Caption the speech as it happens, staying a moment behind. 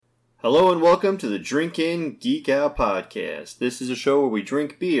Hello and welcome to the Drink In, Geek Out podcast. This is a show where we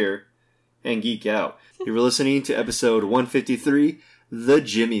drink beer and geek out. You were listening to episode 153, The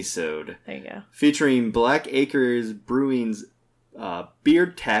Jimmy-sode. There you go. Featuring Black Acres Brewing's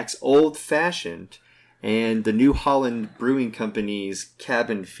Beard Tax Old Fashioned and the New Holland Brewing Company's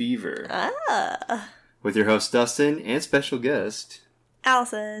Cabin Fever. With your host Dustin and special guest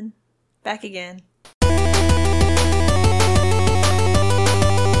Allison. Back again.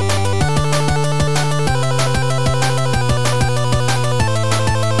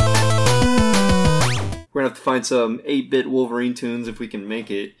 We're going to have to find some 8-bit Wolverine tunes if we can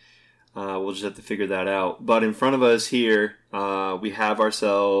make it. We'll just have to figure that out. But in front of us here, we have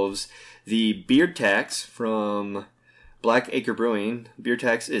ourselves the Beard Tax from Black Acre Brewing. Beard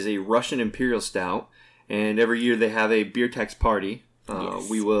Tax is a Russian Imperial Stout. And every year they have a Beard Tax party. Yes.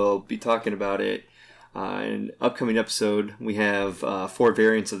 We will be talking about it in an upcoming episode. We have 4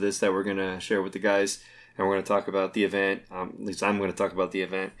 variants of this that we're going to share with the guys. And we're going to talk about the event. At least I'm going to talk about the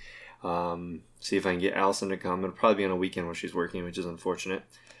event. See if I can get Allison to come. It'll probably be on a weekend when she's working, which is unfortunate.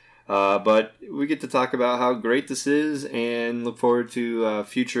 But we get to talk about how great this is and look forward to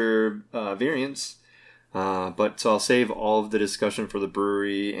future variants. So I'll save all of the discussion for the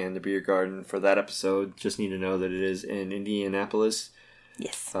brewery and the beer garden for that episode. Just need to know that it is in Indianapolis.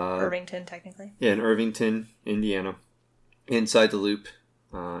 Yes, Irvington, technically. Yeah, in Irvington, Indiana. Inside the Loop.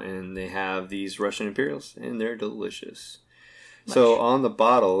 And they have these Russian Imperials, and they're delicious. So on the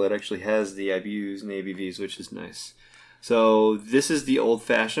bottle, it actually has the IBUs and ABVs, which is nice. So this is the Old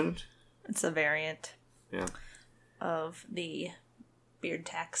Fashioned. It's a variant. Yeah. Of the Beard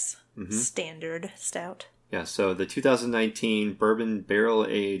Tax Standard Stout. Yeah, so the 2019 Bourbon Barrel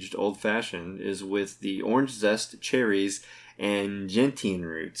Aged Old Fashioned is with the orange zest, cherries, and gentian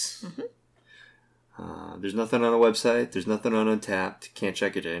roots. Mm-hmm. There's nothing on a website. There's nothing on Untapped. Can't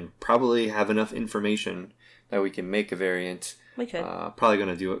check it in. Probably have enough information that we can make a variant. We could. Probably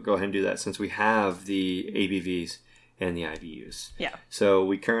going to go ahead and do that since we have the ABVs and the IBUs. Yeah. So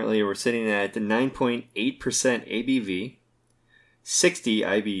we're sitting at 9.8% ABV, 60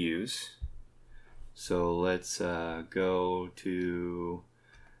 IBUs. So let's go to.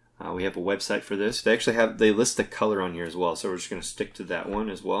 We have a website for this. They list the color on here as well. So we're just going to stick to that one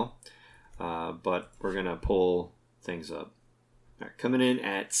as well. But we're going to pull things up. All right, coming in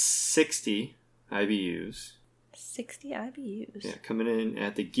at 60 IBUs. 60 IBUs. Yeah, coming in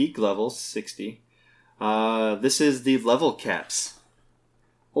at the geek level, 60. This is the level caps,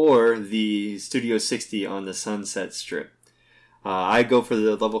 or the Studio 60 on the Sunset Strip. I go for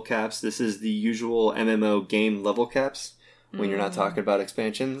the level caps. This is the usual MMO game level caps when you're not talking about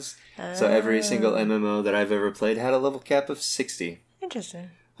expansions. So every single MMO that I've ever played had a level cap of 60. Interesting.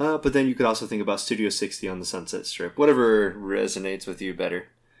 But then you could also think about Studio 60 on the Sunset Strip. Whatever resonates with you better.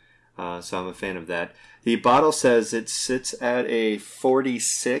 So I'm a fan of that. The bottle says it sits at a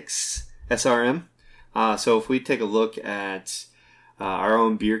 46 SRM. So if we take a look at our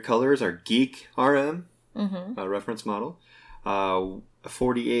own beer colors, our Geek RM reference model,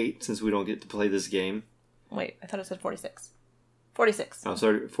 48 since we don't get to play this game. Wait, I thought it said 46. 46. Oh,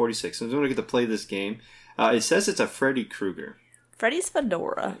 sorry, 46. Since we don't get to play this game, it says it's a Freddy Krueger. Freddy's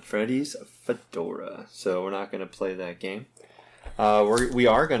Fedora. Freddy's Fedora. So we're not going to play that game. We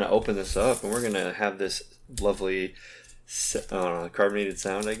are going to open this up, and we're going to have this lovely, carbonated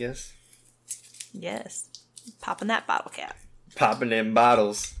sound, I guess. Yes. Popping that bottle cap. Popping them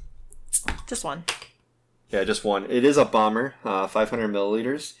bottles. Just one. Yeah, just one. It is a bomber, 500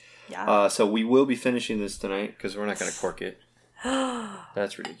 milliliters. Yeah. So we will be finishing this tonight, because we're not going to cork it.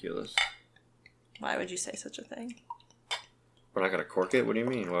 That's ridiculous. Why would you say such a thing? We're not going to cork it? What do you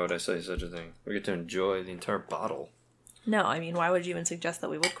mean? Why would I say such a thing? We get to enjoy the entire bottle. No, I mean, why would you even suggest that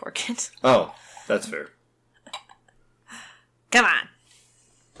we would cork it? Oh, that's fair. Come on.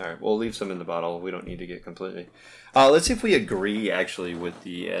 All right, we'll leave some in the bottle. We don't need to get completely. Let's see if we agree, actually, with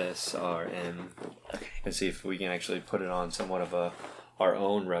the SRM. And see if we can actually put it on somewhat of our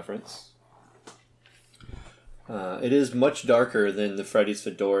own reference. It is much darker than the Freddy's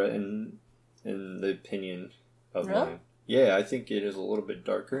Fedora in the opinion of mine. Yeah, I think it is a little bit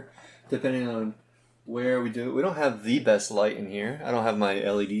darker, depending on where we do it. We don't have the best light in here. I don't have my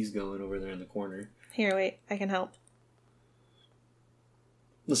LEDs going over there in the corner. Here, wait. I can help.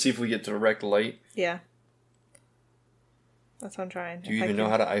 Let's see if we get direct light. Yeah. That's what I'm trying. Do you even know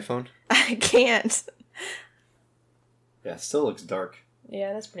how to iPhone? I can't. Yeah, it still looks dark.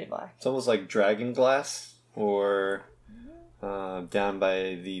 Yeah, that's pretty black. It's almost like Dragon Glass or down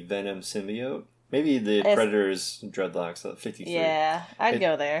by the Venom symbiote. Maybe the Predator's dreadlocks at 53. Yeah, I'd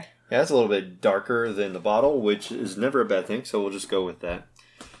go there. Yeah, it's a little bit darker than the bottle, which is never a bad thing, so we'll just go with that.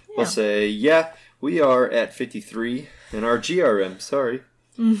 We'll say, yeah, we are at 53 in our GRM. Sorry.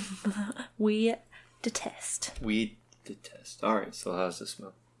 We detest. We detest. All right, so how does this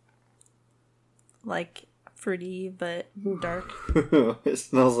smell? Like fruity, but dark. It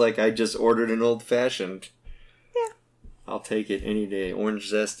smells like I just ordered an old-fashioned. Yeah. I'll take it any day. Orange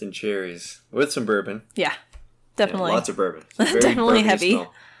zest and cherries. With some bourbon. Yeah, definitely. Yeah, lots of bourbon. It's very Definitely bourbony heavy.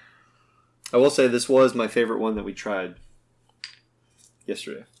 smell. I will say this was my favorite one that we tried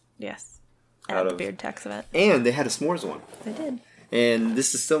yesterday. Yes. Out At the of- Beard Tax event. And they had a s'mores one. They did. And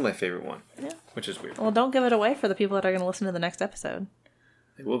this is still my favorite one. Yeah. Which is weird. Well, don't give it away for the people that are going to listen to the next episode.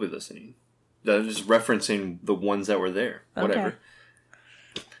 They will be listening. They're just referencing the ones that were there. Okay. Whatever.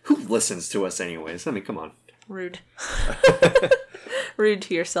 Who listens to us anyways? I mean, come on. Rude. Rude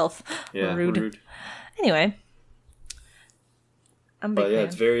to yourself. Yeah, rude. Anyway. I'm a big But yeah, fan.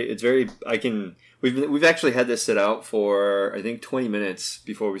 it's very we've actually had this sit out for I think 20 minutes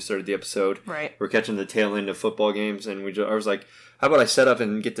before we started the episode. Right. We're catching the tail end of football games, and I was like, how about I set up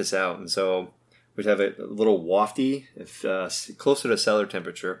and get this out? And so we'd have it a little wafty, closer to cellar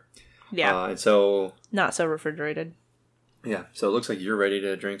temperature. Yeah. And so Not so refrigerated. yeah, so it looks like you're ready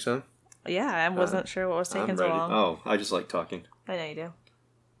to drink some. Yeah, I wasn't sure what was taking I'm so ready. long. Oh, I just like talking. I know you do.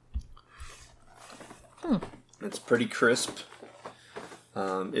 It's pretty crisp.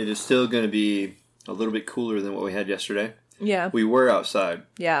 It is still going to be a little bit cooler than what we had yesterday. Yeah. We were outside.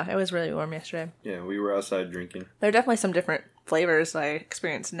 Yeah, it was really warm yesterday. Yeah, we were outside drinking. There are definitely some different flavors I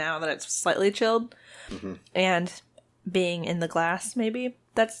experience now that it's slightly chilled. Mm-hmm. And being in the glass, maybe,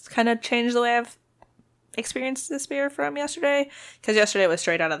 that's kind of changed the way I've experienced this beer from yesterday. Because yesterday it was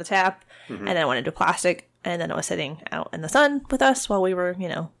straight out of the tap, and then it went into plastic, and then it was sitting out in the sun with us while we were,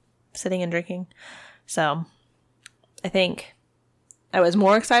 sitting and drinking. So, I think I was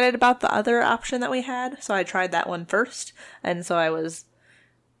more excited about the other option that we had, so I tried that one first, and so I was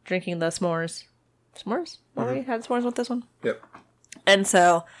drinking the s'mores. S'mores? Well, we had s'mores with this one. Yep. And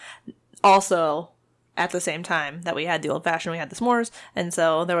so, also, at the same time that we had the old fashioned, we had the s'mores, and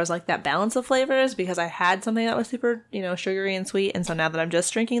so there was like that balance of flavors because I had something that was super, sugary and sweet, and so now that I'm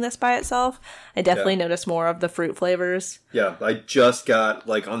just drinking this by itself, I definitely noticed more of the fruit flavors. Yeah, I just got,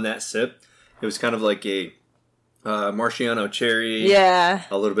 on that sip, it was kind of like a Marciano cherry. Yeah.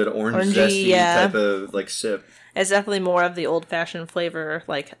 A little bit of orange Orangey, zesty type of, sip. It's definitely more of the old-fashioned flavor,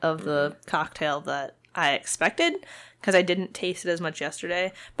 of the cocktail that I expected, because I didn't taste it as much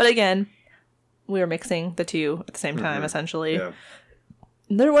yesterday. But again, we were mixing the two at the same time, essentially. Yeah.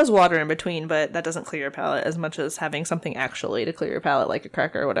 There was water in between, but that doesn't clear your palate as much as having something actually to clear your palate, like a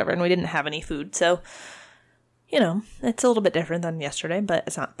cracker or whatever. And we didn't have any food, so, it's a little bit different than yesterday, but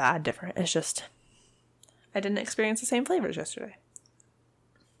it's not bad different. It's just, I didn't experience the same flavors yesterday.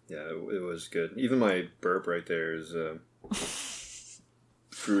 Yeah, it was good. Even my burp right there is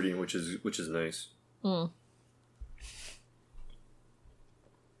fruity, which is nice.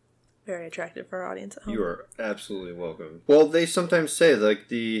 Very attractive for our audience at home. You are absolutely welcome. Well, they sometimes say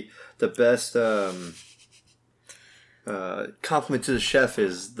the best compliment to the chef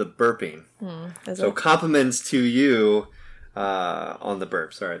is the burping. So compliments to you on the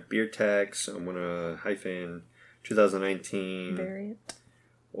burps. All right, beer tax. I'm gonna hyphen 2019 variant.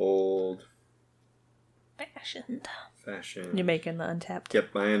 old Fashioned. fashioned. You're making the Untapped. Yep,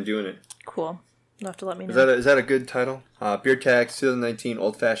 I am doing it. Cool. You'll have to let me know. Is that a good title? Beer tax 2019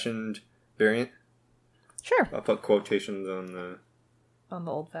 old fashioned variant. Sure. I'll put quotations on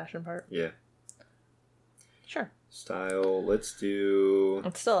the old-fashioned part. yeah. Sure. Style. Let's do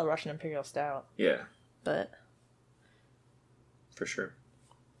It's still a Russian Imperial Stout, yeah, but for sure.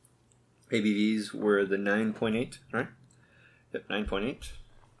 ABVs were the 9.8, right? Yep, 9.8.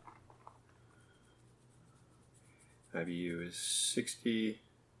 IBU is 60.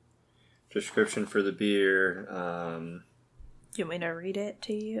 Description for the beer. you want me to read it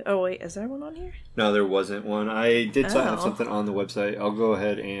to you? Oh, wait, is there one on here? No, there wasn't one. I did have Oh. something on the website. I'll go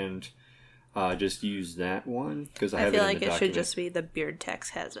ahead and just use that one because I have feel it in like the it should document. just be the beard tax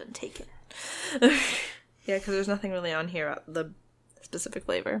has been taken. Yeah, because there's nothing really on here about the specific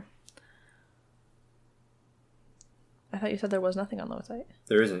flavor. I thought you said there was nothing on the website.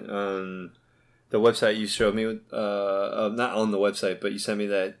 There isn't. The website you showed me, not on the website, but you sent me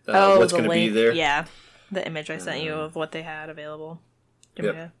that what's the going to be link. there. Yeah, the image I sent you of what they had available. Do you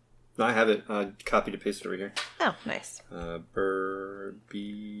want me Yep. No, I have it. Copy to paste it over here. to- Oh, nice.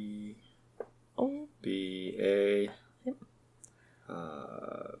 B Oh, B A. Yep.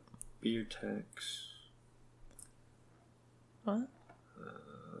 Beer tax. what?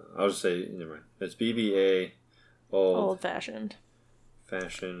 I'll just say never mind. It's BBA old Old-fashioned.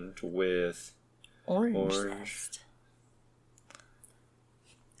 fashioned with Orange Orange. zest.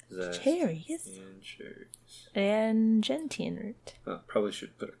 cherries. And cherries. And gentian root. Oh, probably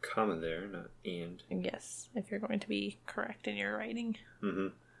should put a comma there, not and. Yes, if you're going to be correct in your writing. Mm-hmm.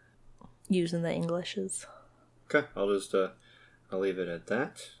 Using the Englishes. Okay, I'll leave it at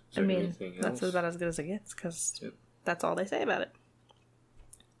that. I mean, that's about as good as it gets, because that's all they say about it.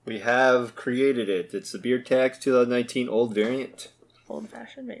 We have created it. It's the Beer Tax 2019 Old Variant.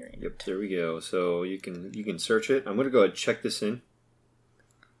 Old-fashioned variant. Yep, there we go. So you can search it. I'm going to go ahead and check this in.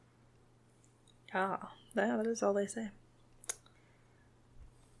 Ah, that is all they say.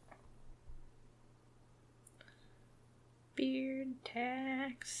 Beer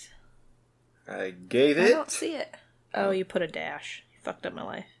Tax. I gave it. I don't see it. Oh, you put a dash. You fucked up my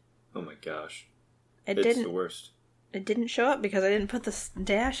life. Oh my gosh. It's the worst. It didn't show up because I didn't put the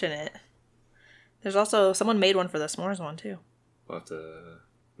dash in it. There's also... Someone made one for the s'mores one, too. We'll have to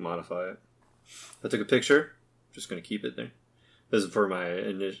modify it. I took a picture. Just going to keep it there. This is for my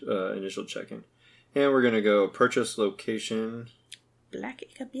initial check-in. And we're going to go purchase location.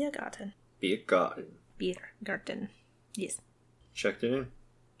 Blackacre Biergarten. Biergarten. Biergarten. Yes. Checked it in.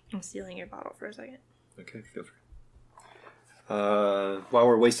 I'm stealing your bottle for a second. Okay, feel free. While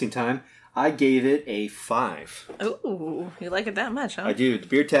we're wasting time, I gave it a 5. Ooh, you like it that much, huh? I do. The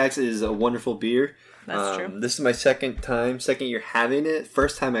Beer Tax is a wonderful beer. That's true. This is my second year having it.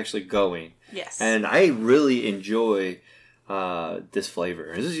 First time actually going. Yes. And I really enjoy this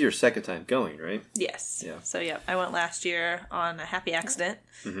flavor. This is your second time going, right? Yes. Yeah. So, yeah, I went last year on a happy accident.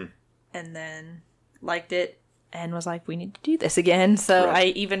 Mm-hmm. And then liked it. And was like, we need to do this again. So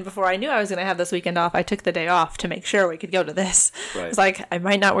right. even before I knew I was going to have this weekend off, I took the day off to make sure we could go to this. Right. It's like, I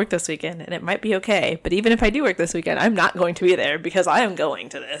might not work this weekend, and it might be okay. But even if I do work this weekend, I'm not going to be there because I am going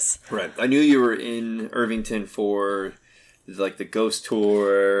to this. Right. I knew you were in Irvington for like the ghost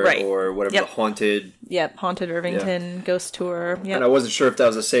tour or whatever, the haunted. Yep, haunted Irvington ghost tour. Yep. And I wasn't sure if that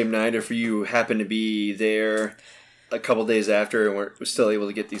was the same night or if you happened to be there a couple days after and we're still able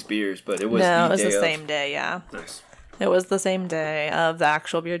to get these beers, but it was the same day, yeah. Nice. It was the same day of the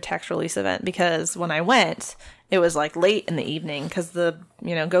actual Beer Tax release event because when I went, it was like late in the evening because the,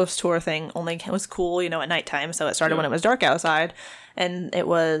 ghost tour thing only was cool, at nighttime. So it started when it was dark outside, and it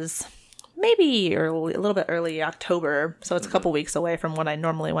was maybe a little bit early October. So it's a couple weeks away from when I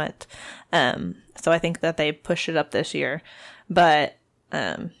normally went. So I think that they pushed it up this year, but,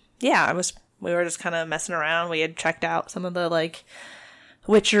 we were just kind of messing around. We had checked out some of the,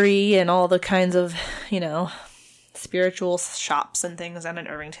 witchery and all the kinds of, spiritual shops and things down in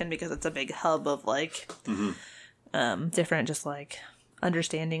Irvington because it's a big hub of, different just,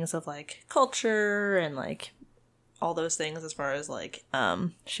 understandings of, culture and, all those things as far as,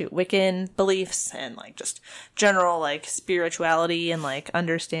 Wiccan beliefs and, just general, spirituality and,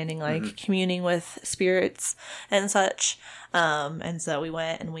 understanding, communing with spirits and such. And so we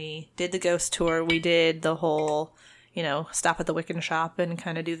went and we did the ghost tour. We did the whole, stop at the Wiccan shop and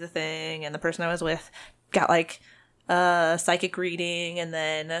kind of do the thing. And the person I was with got, a psychic reading. And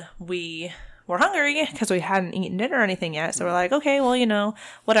then we were hungry because we hadn't eaten dinner or anything yet. So we're like, okay, well,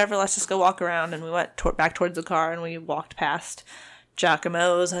 whatever, let's just go walk around. And we went back towards the car and we walked past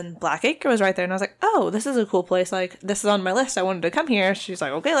Giacomo's and Blackacre was right there. And I was like, oh, this is a cool place. This is on my list. I wanted to come here. She's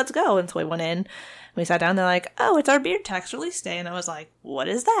like, okay, let's go. And so we went in. We sat down. They're like, oh, it's our Beer Tax release day. And I was like, what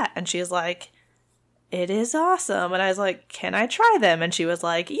is that? And she was like, it is awesome. And I was like, can I try them? And she was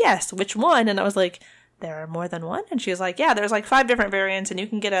like, yes, which one? And I was like, there are more than one? And she was like, yeah, there's 5 different variants and you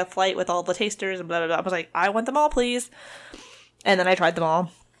can get a flight with all the tasters and blah, blah, blah. I was like, I want them all, please. And then I tried them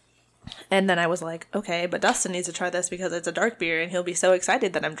all. And then I was like, okay, but Dustin needs to try this because it's a dark beer and he'll be so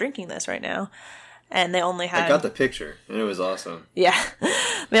excited that I'm drinking this right now. And they only had... I got the picture and it was awesome. Yeah.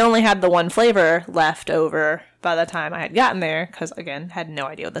 They only had the one flavor left over by the time I had gotten there because, again, had no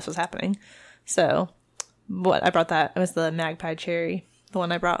idea what this was happening. So, I brought that. It was the Magpie Cherry, the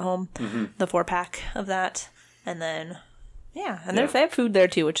one I brought home, the 4-pack of that. And then, they have food there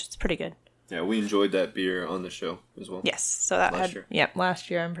too, which is pretty good. Yeah, we enjoyed that beer on the show as well. Yes. So that last year. Yeah, last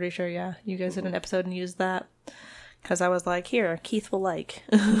year, I'm pretty sure, yeah. You guys did an episode and used that. Because I was like, here, Keith will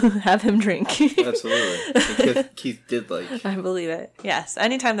have him drink. Absolutely. Keith did like. I believe it. Yes.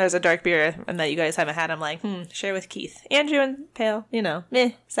 Anytime there's a dark beer and that you guys haven't had, I'm like, share with Keith. Andrew and Pale,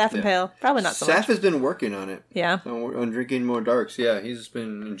 Saf and Pale. Probably not so much. Saf has been working on it. Yeah. On drinking more darks. Yeah, he's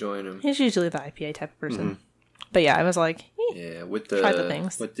been enjoying them. He's usually the IPA type of person. But yeah, I was like, try the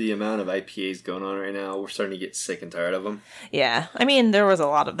things. With the amount of IPAs going on right now, we're starting to get sick and tired of them. Yeah. I mean, there was a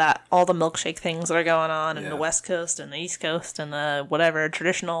lot of that. All the milkshake things that are going on in the West Coast and the East Coast and the whatever,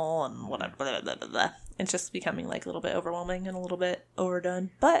 traditional and whatever, blah, blah, blah, blah. It's just becoming a little bit overwhelming and a little bit overdone.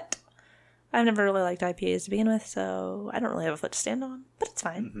 But I've never really liked IPAs to begin with, so I don't really have a foot to stand on, but it's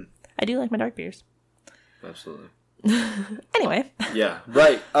fine. Mm-hmm. I do like my dark beers. Absolutely. Anyway. Yeah,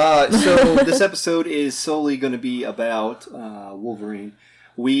 right. So this episode is solely going to be about Wolverine.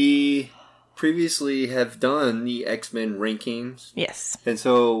 We previously have done the X-Men rankings. Yes. And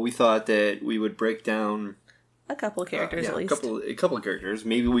so we thought that we would break down a couple of characters at least. A couple of characters.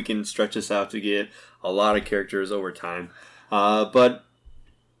 Maybe we can stretch this out to get a lot of characters over time. But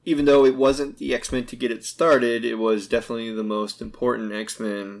even though it wasn't the X-Men to get it started, it was definitely the most important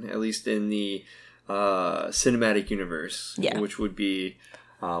X-Men, at least in the cinematic universe, which would be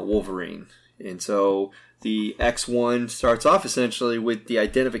Wolverine. And so the X1 starts off essentially with the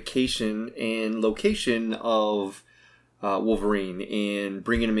identification and location of Wolverine and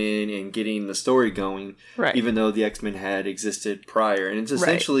bringing him in and getting the story going, even though the X-Men had existed prior. And it's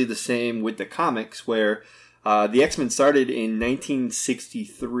essentially the same with the comics, where the X-Men started in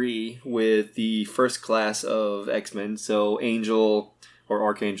 1963 with the first class of X-Men. So Angel or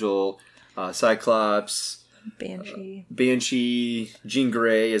Archangel, Cyclops, Banshee, Jean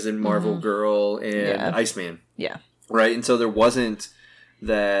Grey as in Marvel Girl, and Iceman. Yeah. Right? And so there wasn't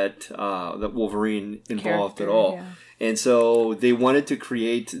that Wolverine involved at all. Yeah. And so they wanted to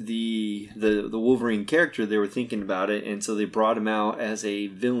create the Wolverine character. They were thinking about it, and so they brought him out as a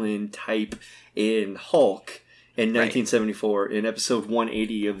villain type in Hulk in 1974 in episode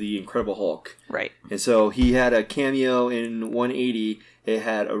 180 of The Incredible Hulk. Right. And so he had a cameo in 180. It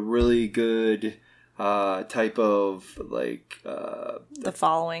had a really good type of the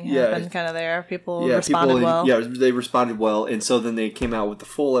following has been kind of there. People responded well. Yeah, they responded well. And so then they came out with the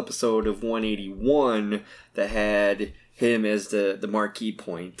full episode of 181 that had him as the marquee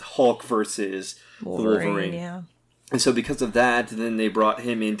point, Hulk versus Wolverine. Yeah. And so because of that, then they brought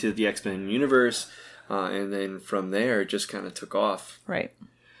him into the X-Men universe, and then from there it just kind of took off. Right.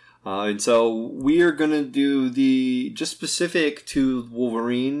 And so we are going to do just specific to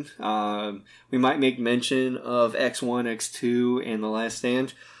Wolverine. We might make mention of X1, X2, and The Last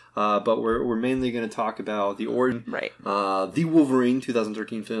Stand, but we're mainly going to talk about the origin, the Wolverine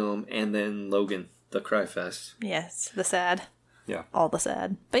 2013 film, and then Logan, the Cry Fest. Yes, the sad. Yeah. All the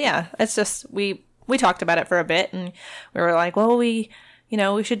sad. But yeah, it's just, we talked about it for a bit, and we were like, well, we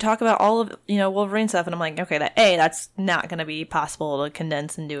should talk about all of, Wolverine stuff. And I'm like, okay, that's not going to be possible to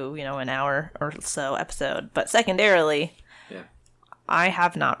condense and do, an hour or so episode. But secondarily, I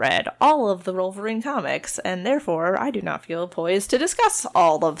have not read all of the Wolverine comics, and therefore I do not feel poised to discuss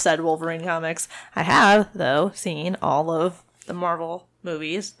all of said Wolverine comics. I have, though, seen all of the Marvel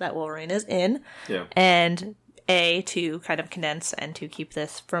movies that Wolverine is in. Yeah. And to kind of condense and to keep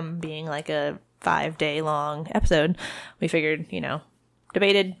this from being like a 5-day long episode, we figured,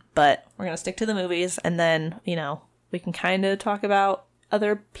 debated, but we're going to stick to the movies, and then, we can kind of talk about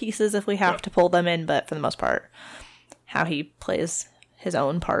other pieces if we have to pull them in, but for the most part, how he plays his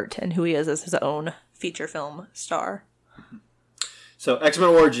own part and who he is as his own feature film star. So, X-Men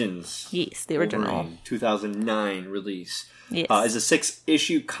Origins. Yes, the original. Wolverine, 2009 release. Yes. Is a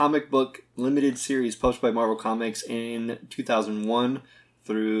 6-issue comic book limited series published by Marvel Comics in 2001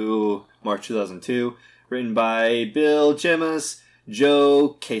 through March 2002. Written by Bill Jemas,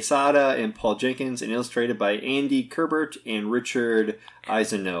 Joe Quesada, and Paul Jenkins, and illustrated by Andy Kubert and Richard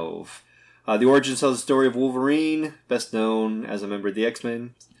Eisenove. The origin tells the story of Wolverine, best known as a member of the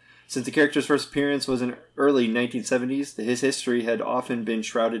X-Men. Since the character's first appearance was in early 1970s, his history had often been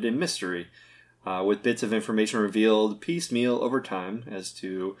shrouded in mystery, with bits of information revealed piecemeal over time as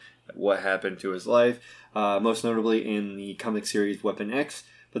to what happened to his life, most notably in the comic series Weapon X,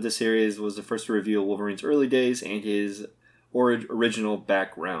 but the series was the first to reveal Wolverine's early days and his original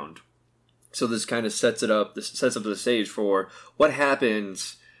background. So this kind of sets up the stage for what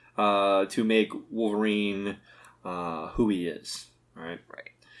happens to make Wolverine who he is. Right.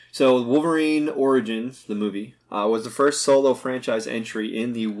 So Wolverine Origins, the movie, was the first solo franchise entry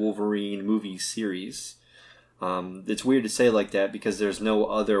in the Wolverine movie series. It's weird to say like that because there's no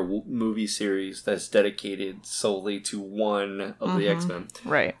other movie series that's dedicated solely to one of the X-Men.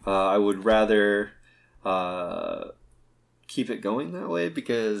 Right. I would rather keep it going that way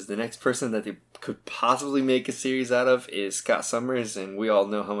because the next person that they could possibly make a series out of is Scott Summers, and we all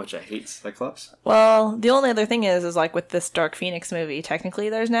know how much I hate Cyclops. Well, the only other thing is like with this Dark Phoenix movie, technically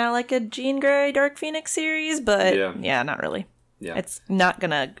there's now like a Jean Grey Dark Phoenix series, but yeah not really. Yeah. It's not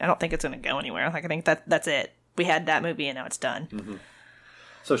gonna, I don't think it's gonna go anywhere. Like I think that's it. We had that movie and now it's done. Mm-hmm.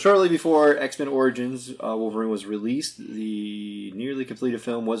 So shortly before X-Men Origins Wolverine was released, the nearly completed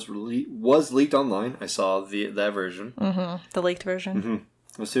film was leaked online. I saw that version. Mm-hmm. The leaked version. Mm-hmm.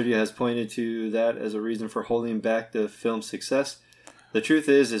 The studio has pointed to that as a reason for holding back the film's success. The truth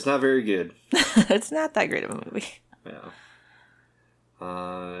is, it's not very good. It's not that great of a movie. Yeah.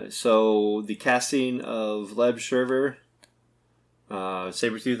 So the casting of Lev Shriver,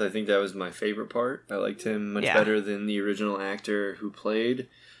 Sabretooth, I think that was my favorite part. I liked him much better than the original actor who played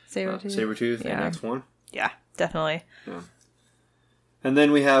Sabretooth in X1. Yeah, definitely. Yeah. And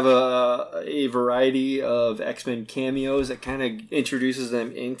then we have a variety of X-Men cameos that kind of introduces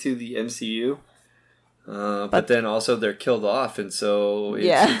them into the MCU. But then also they're killed off, and so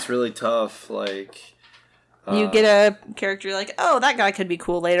it's really tough. Like you get a character like, oh, that guy could be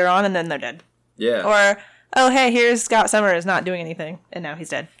cool later on, and then they're dead. Yeah. Or, oh, hey, here's Scott Summers not doing anything, and now he's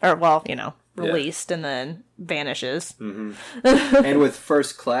dead. Or, well, released and then vanishes. Mm-hmm. And with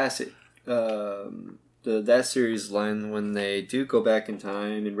First Class, that series line, when they do go back in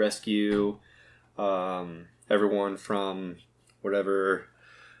time and rescue everyone from whatever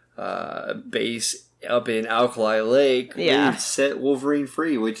base up in Alkali Lake, they set Wolverine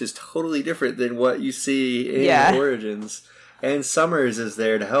free, which is totally different than what you see in Origins. And Summers is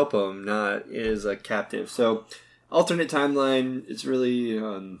there to help him, not is a captive. So, alternate timeline, it's really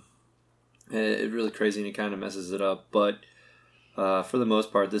crazy and it kind of messes it up. But for the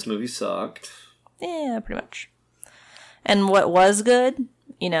most part, this movie sucked. Yeah, pretty much. And what was good,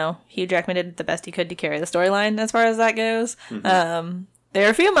 Hugh Jackman did the best he could to carry the storyline as far as that goes. Mm-hmm. There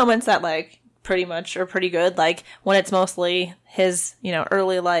are a few moments that, pretty much are pretty good, when it's mostly his,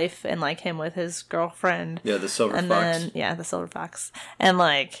 early life and, him with his girlfriend. Yeah, the Silver Fox. Then, the Silver Fox. And,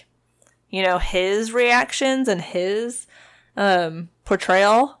 his reactions and his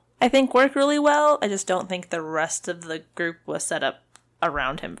portrayal, I think, work really well. I just don't think the rest of the group was set up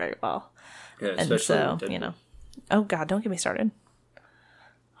around him very well. Yeah, and so, oh God, don't get me started.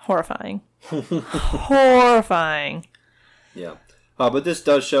 Horrifying. Horrifying. Yeah. But this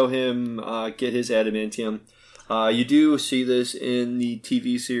does show him get his adamantium. You do see this in the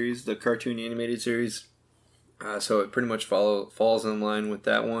TV series, the cartoon animated series. So it pretty much falls in line with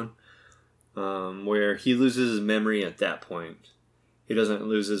that one, where he loses his memory at that point. He doesn't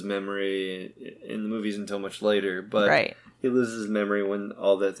lose his memory in the movies until much later, but he loses his memory when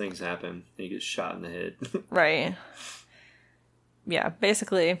all that things happen, and he gets shot in the head. Right. Yeah,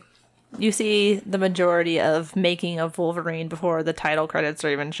 basically, you see the majority of making of Wolverine before the title credits are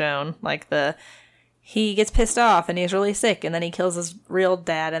even shown. He gets pissed off, and he's really sick, and then he kills his real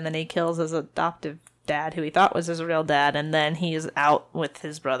dad, and then he kills his adoptive dad, who he thought was his real dad, and then he's out with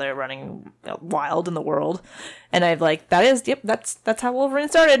his brother running wild in the world. And I'm like, that's how Wolverine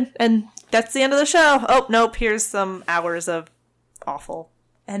started, and that's the end of the show. Oh, nope, here's some hours of awful.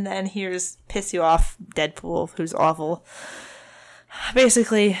 And then here's piss you off Deadpool, who's awful.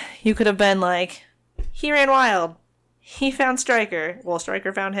 Basically, you could have been he ran wild. He found Stryker. Well,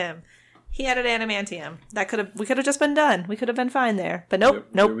 Stryker found him. He had an adamantium. We could have just been done. We could have been fine there. But nope.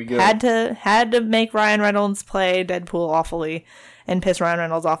 Had to make Ryan Reynolds play Deadpool awfully and piss Ryan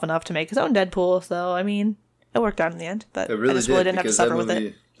Reynolds off enough to make his own Deadpool. So, I mean, it worked out in the end. But I just really didn't have to suffer with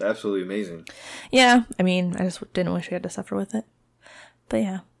it. It's absolutely amazing. Yeah. I mean, I just didn't wish we had to suffer with it. But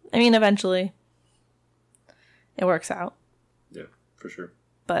yeah. I mean, eventually, it works out. Yeah, for sure.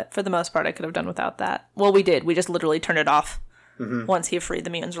 But for the most part, I could have done without that. Well, we did. We just literally turned it off. Mm-hmm. Once he freed the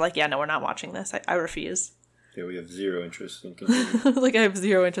mutants, we're like, yeah, no, we're not watching this. I refuse. Yeah, we have zero interest in continuing. I have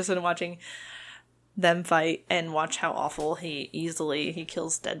zero interest in watching them fight and watch how awful he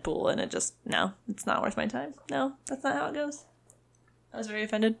kills Deadpool, and it's not worth my time. No, that's not how it goes. I was very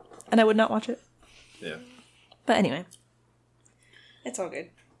offended, and I would not watch it. Yeah. But anyway, it's all good.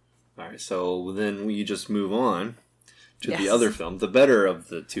 All right, so then we just move on to the other film, the better of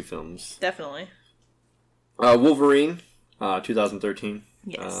the two films. Definitely. Wolverine. 2013.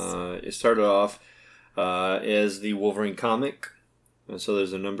 Yes. It started off as the Wolverine comic. So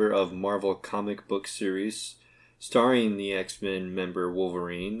there's a number of Marvel comic book series starring the X-Men member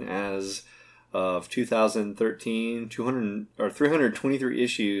Wolverine. As of 2013, 323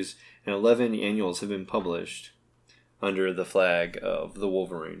 issues and 11 annuals have been published under the flag of the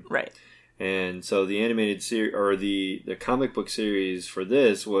Wolverine. Right. And so the animated series, or the comic book series for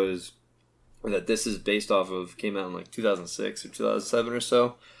this was that this is based off of, came out in 2006 or 2007 or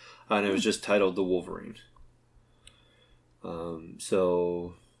so, and it was just titled The Wolverine.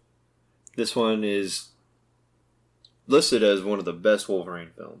 So this one is listed as one of the best Wolverine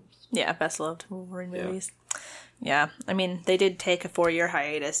films. Yeah, best loved Wolverine movies. Yeah, I mean, they did take a 4-year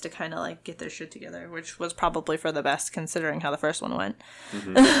hiatus to kind of get their shit together, which was probably for the best considering how the first one went.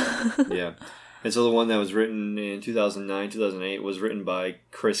 Mm-hmm. Yeah. And so the one that was written in 2009, 2008 was written by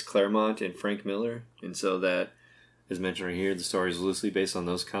Chris Claremont and Frank Miller. And so that is mentioned right here. The story is loosely based on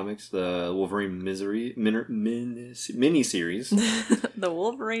those comics. The Wolverine miniseries. The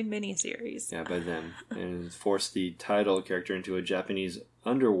Wolverine miniseries. Yeah, by them. And forced the title character into a Japanese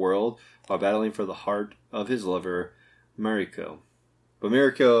underworld while battling for the heart of his lover, Mariko. But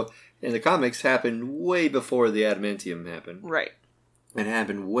Mariko in the comics happened way before the adamantium happened. Right. It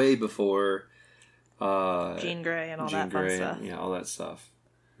happened way before Jean Grey and all that fun stuff. Yeah, all that stuff.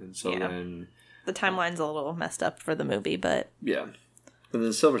 And so then... The timeline's a little messed up for the movie, but... Yeah. And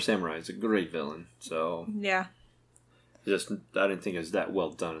then Silver Samurai is a great villain, so... Yeah. I didn't think it was that well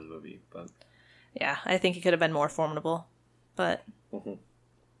done in the movie, but... Yeah, I think it could have been more formidable, but... Mm-hmm.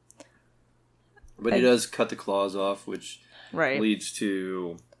 But he does cut the claws off, which leads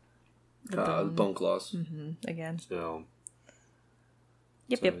to the bone claws. Mm-hmm. Again. So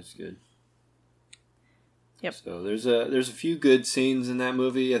Yep. it's good. Yep. So there's a few good scenes in that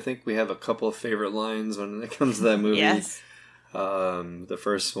movie. I think we have a couple of favorite lines when it comes to that movie. Yes. The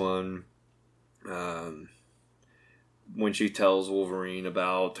first one, when she tells Wolverine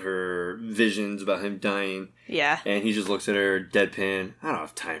about her visions about him dying. Yeah. And he just looks at her deadpan. I don't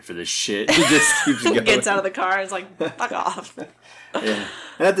have time for this shit. He just keeps going. Gets out of the car and is like, fuck off. Yeah.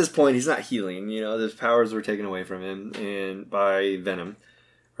 And at this point, he's not healing. You know, his powers were taken away from him and by Venom,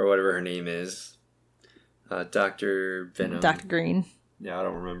 or whatever her name is. Dr. Venom. Dr. Green. Yeah, I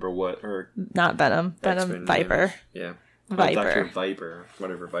don't remember what her... Not Venom. Venom Viper. Yeah. Viper. Dr. Viper.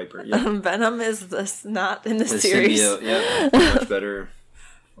 Whatever, Viper. Yeah. Venom is not in the series. Symbiote, yeah. Much better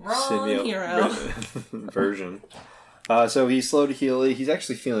Wrong hero. version. So he's slow to heal. He's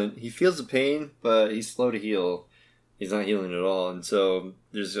actually he feels the pain, but he's slow to heal. He's not healing at all. And so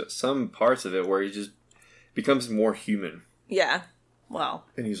there's some parts of it where he just becomes more human. Yeah. Wow.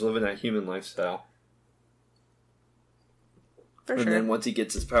 And he's living that human lifestyle. For and sure. then once he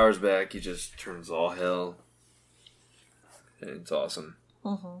gets his powers back, he just turns all hell. And it's awesome.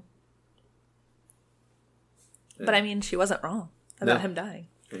 Mm-hmm. Yeah. But I mean, she wasn't wrong about him dying.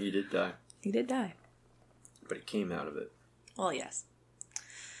 And he did die. He did die. But he came out of it. Well, yes.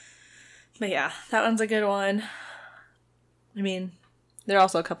 But yeah, that one's a good one. I mean, there are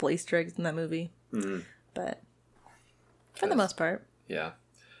also a couple Easter eggs in that movie. Mm-hmm. But for the most part. Yeah.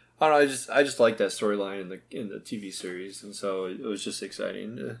 I don't know, I just like that storyline in the TV series, and so it was just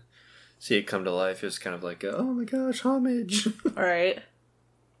exciting to see it come to life. It was kind of like, oh my gosh, homage. Right.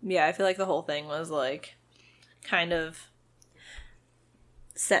 Yeah, I feel like the whole thing was like kind of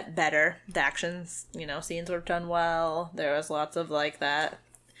set better. The actions, scenes were done well. There was lots of like that,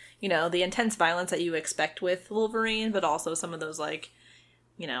 the intense violence that you expect with Wolverine, but also some of those like,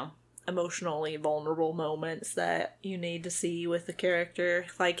 emotionally vulnerable moments that you need to see with a character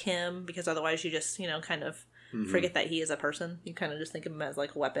like him, because otherwise you just, kind of forget that he is a person. You kind of just think of him as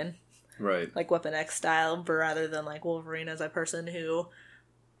like a weapon. Right. Like Weapon X style, but rather than like Wolverine as a person who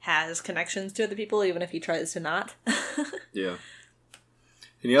has connections to other people, even if he tries to not. Yeah.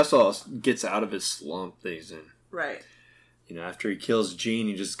 And he also gets out of his slump that he's in. Right. After he kills Jean,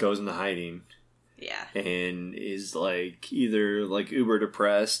 he just goes into hiding. Yeah. And is like either like uber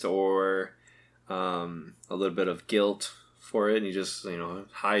depressed or a little bit of guilt for it. And he just,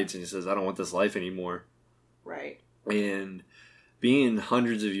 hides and he says, I don't want this life anymore. Right. And being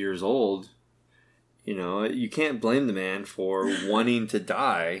hundreds of years old, you can't blame the man for wanting to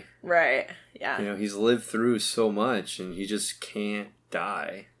die. Right. Yeah. He's lived through so much and he just can't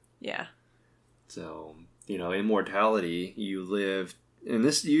die. Yeah. So, immortality, you live, and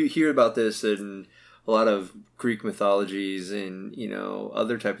this, you hear about this in a lot of Greek mythologies and,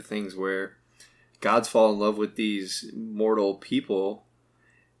 other type of things where gods fall in love with these mortal people,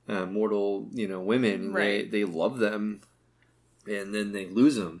 mortal, women. Right. They love them and then they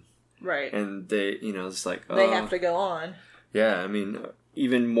lose them. Right. And they, it's like, they have to go on. Yeah. I mean,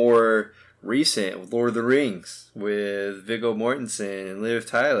 even more recent, Lord of the Rings with Viggo Mortensen and Liv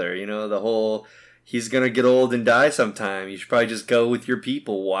Tyler, the whole, he's going to get old and die sometime. You should probably just go with your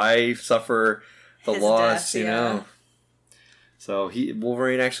people. Why suffer the His loss, death, So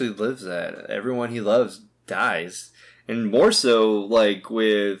Wolverine actually lives that. Everyone he loves dies. And more so, like,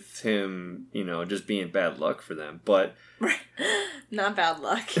 with him, just being bad luck for them. But... Right. Not bad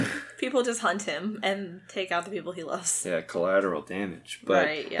luck. People just hunt him and take out the people he loves. Yeah, collateral damage. But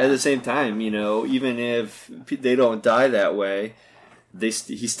right, yeah. At the same time, even if they don't die that way, he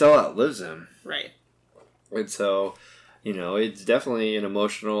still outlives them. Right. And so, it's definitely an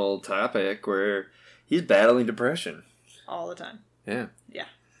emotional topic where he's battling depression. All the time. Yeah. Yeah.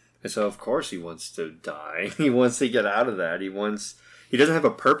 And so, of course, he wants to die. He wants to get out of that. He doesn't have a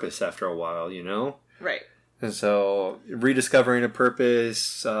purpose after a while, Right. And so, rediscovering a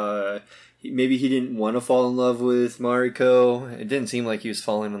purpose. Maybe he didn't want to fall in love with Mariko. It didn't seem like he was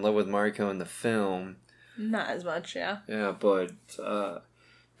falling in love with Mariko in the film. Not as much, yeah. Yeah, but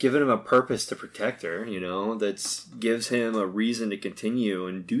giving him a purpose to protect her, that gives him a reason to continue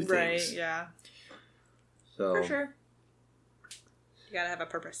and do things. Right, yeah. So, for sure. You gotta have a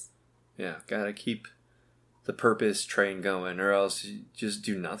purpose. Yeah, gotta keep the purpose train going, or else you just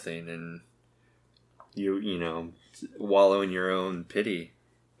do nothing and you wallow in your own pity.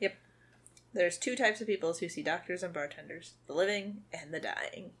 Yep. There's 2 types of people who see doctors and bartenders: the living and the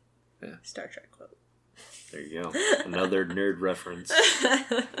dying. Yeah. Star Trek quote. There you go. Another nerd reference.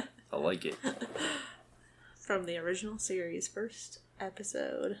 I like it. From the original series, first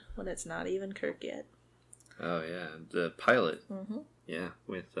episode, when it's not even Kirk yet. Oh, yeah. The pilot. Mm-hmm. Yeah,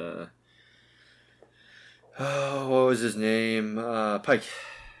 with, what was his name? Pike.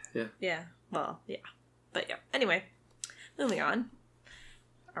 Yeah. Yeah. Well, yeah. But yeah. Anyway, moving on.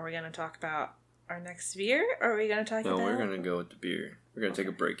 Are we going to talk about our next beer, or are we going to talk about... No, we're going to go with the beer. We're going to take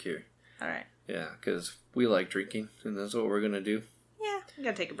a break here. All right. Yeah, because we like drinking, and that's what we're going to do. Yeah, we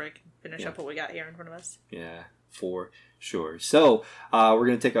got to take a break and finish up what we got here in front of us. Yeah, for sure. So, we're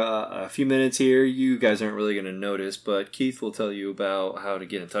going to take a few minutes here. You guys aren't really going to notice, but Keith will tell you about how to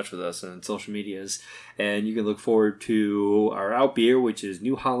get in touch with us on social medias. And you can look forward to our out beer, which is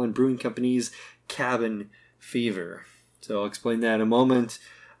New Holland Brewing Company's Cabin Fever. So I'll explain that in a moment.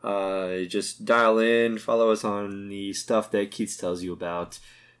 Just dial in, follow us on the stuff that Keith tells you about.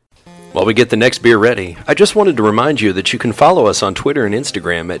 While we get the next beer ready, I just wanted to remind you that you can follow us on Twitter and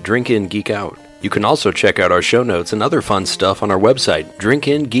Instagram at DrinkInGeekOut. You can also check out our show notes and other fun stuff on our website,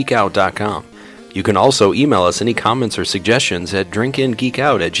 drinkingeekout.com. You can also email us any comments or suggestions at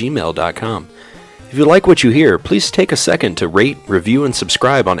drinkingeekout@gmail.com. If you like what you hear, please take a second to rate, review, and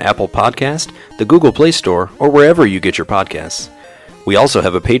subscribe on Apple Podcast, the Google Play Store, or wherever you get your podcasts. We also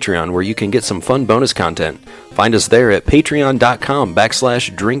have a Patreon where you can get some fun bonus content. Find us there at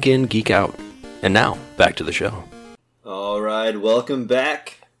patreon.com/drinkingeekout. And now, back to the show. All right, welcome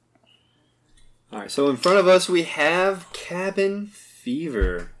back. All right, so in front of us we have Cabin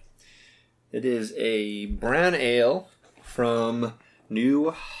Fever. It is a brown ale from New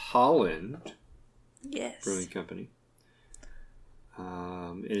Holland Brewing Company.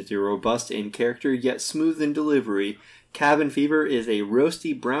 It is a robust in character, yet smooth in delivery. Cabin Fever is a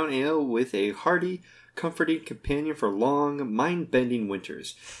roasty brown ale with a hearty, comforting companion for long, mind-bending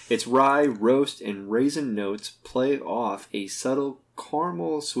winters. Its rye, roast, and raisin notes play off a subtle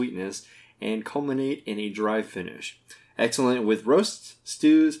caramel sweetness and culminate in a dry finish. Excellent with roasts,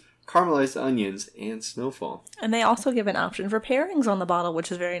 stews, caramelized onions, and snowfall. And they also give an option for pairings on the bottle,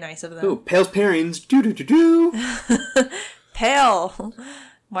 which is very nice of them. Ooh, Pale's pairings. Do-do-do-do. Pale.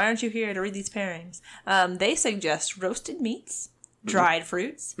 Why aren't you here to read these pairings? They suggest roasted meats, dried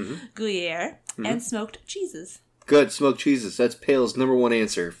fruits, Gruyere, and smoked cheeses. Good, smoked cheeses. That's Pale's number one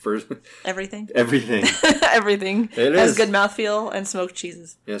answer for everything. Everything. Everything. It has is. Good mouthfeel and smoked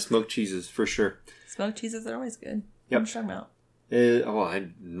cheeses. Yeah, smoked cheeses, for sure. Smoked cheeses are always good. Yep. What are you talking about?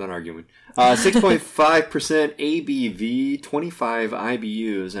 I'm not arguing. 6.5% ABV, 25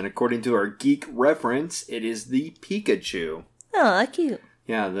 IBUs, and according to our geek reference, it is the Pikachu. Oh, cute.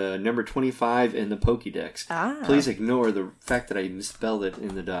 Yeah, the number 25 in the Pokédex. Please ignore the fact that I misspelled it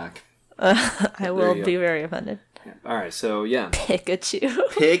in the doc. I will be very offended. Yeah. All right, so yeah. Pikachu.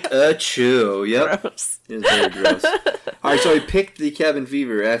 Pikachu, yep. Gross. It's very gross. All right, so I picked the Cabin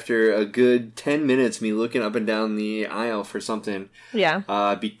Fever after a good 10 minutes me looking up and down the aisle for something. Yeah.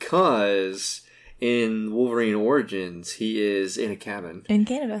 Because in Wolverine Origins, he is in a cabin. In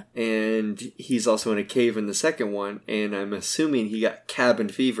Canada. And he's also in a cave in the second one, and I'm assuming he got cabin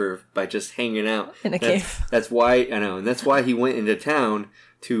fever by just hanging out. In a cave. That's why, I know, and that's why he went into town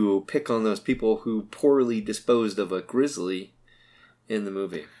to pick on those people who poorly disposed of a grizzly in the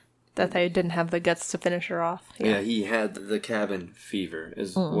movie. That they didn't have the guts to finish her off. Yeah, he had the cabin fever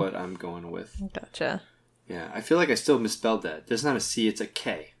is what I'm going with. Gotcha. Yeah, I feel like I still misspelled that. There's not a C, it's a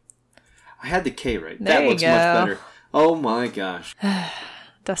K. I had the K right. There that looks you go. much better. Oh my gosh.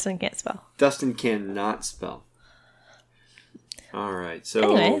 Dustin can't spell. Dustin cannot spell. All right,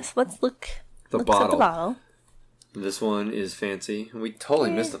 so anyways, let's look the at bottle. the bottle. This one is fancy. We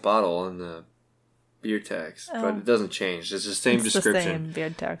totally missed the bottle on the beer tags, but it doesn't change. It's the same description. The same beer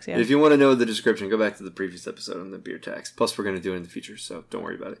tags, yeah. If you want to know the description, go back to the previous episode on the beer tags. Plus, we're going to do it in the future, so don't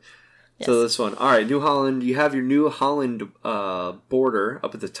worry about it. Yes. So this one. All right, New Holland. You have your New Holland border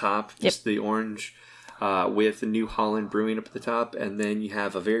up at the top, just the orange with New Holland Brewing up at the top, and then you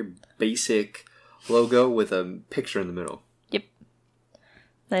have a very basic logo with a picture in the middle. Yep.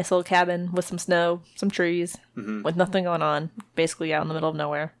 Nice little cabin with some snow, some trees, with nothing going on. Basically out in the middle of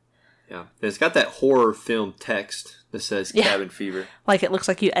nowhere. Yeah. And it's got that horror film text that says cabin fever. Like it looks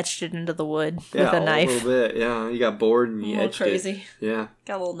like you etched it into the wood with a knife. A little bit. Yeah, you got bored and you etched crazy. it. Yeah.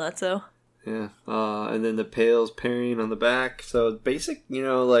 Got a little nutso. Yeah. And then the pails pairing on the back. So basic,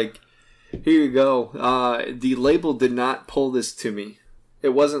 like, here you go. The label did not pull this to me. It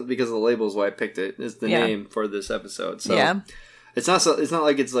wasn't because of the labels why I picked it. It's the name for this episode. So it's not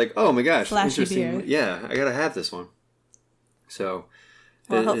like it's like, oh my gosh, flashy interesting. beer. Yeah, I gotta have this one. So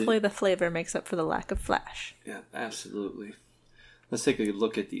well, hopefully the flavor makes up for the lack of flash. Yeah, absolutely. Let's take a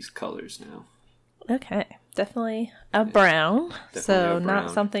look at these colors now. Okay, definitely a brown. Definitely a brown.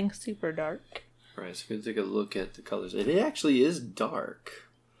 Not something super dark. All right, so we're going to take a look at the colors. It actually is dark.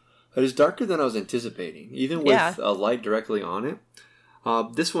 It is darker than I was anticipating, even with a light directly on it.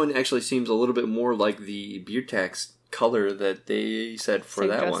 This one actually seems a little bit more like the beer tax color that they said for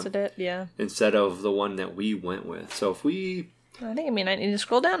that one. It, yeah. Instead of the one that we went with. So if we... I need to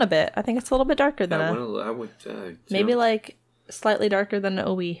scroll down a bit. I think it's a little bit darker than I would maybe like slightly darker than an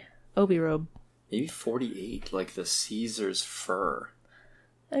Obi robe. Maybe 48, like the Caesar's fur.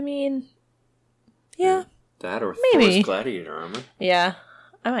 I mean, yeah. That or maybe. Thor's gladiator armor. Yeah.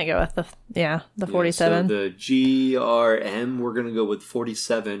 I might go with the 47. So the GRM, we're going to go with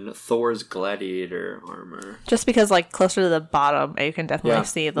 47, Thor's gladiator armor. Just because, like, closer to the bottom, you can definitely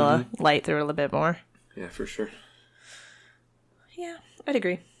see the light through a little bit more. Yeah, for sure. Yeah, I'd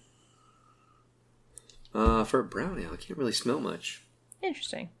agree. For a brown ale, I can't really smell much.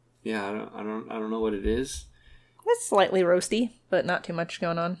 Interesting. Yeah, I don't know what it is. It's slightly roasty, but not too much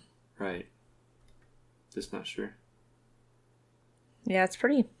going on. Right. Just not sure. Yeah, it's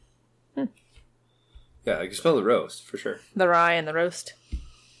pretty. Yeah, I can smell the roast for sure. The rye and the roast.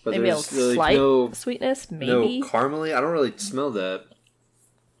 But maybe a slight sweetness, maybe. No caramely. I don't really smell that.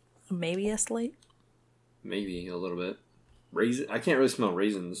 Maybe a slight. Maybe a little bit. Raisin. I can't really smell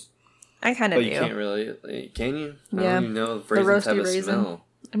raisins. I kind of do. You can't really. Can you? Yeah. I don't even know if the raisins roasty have a raisin. smell.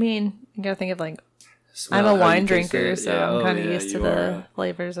 I mean, you gotta think of like. Smell I'm a how wine you taste drinker, it. so Yeah. I'm kind of used to the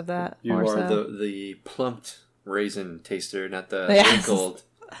flavors of that. You more are so. the plumped raisin taster, not the wrinkled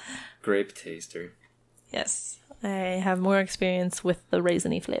grape taster. Yes, I have more experience with the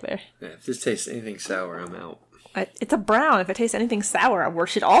raisiny flavor. Yeah, if this tastes anything sour, I'm out. It's a brown. If it tastes anything sour, we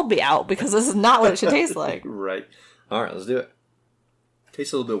should all be out because this is not what it should taste like. Right. All right, let's do it.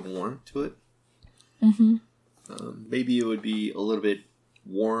 Tastes a little bit warm to it. Mm-hmm. Maybe it would be a little bit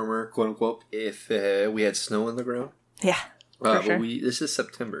warmer, quote unquote, if we had snow on the ground. Yeah, for sure. But this is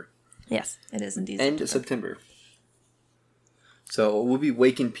September. Yes, it is indeed. End of September. So we'll be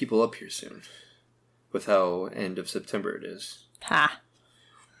waking people up here soon with how end of September it is. Ha.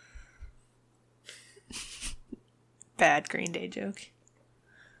 Bad Green Day joke.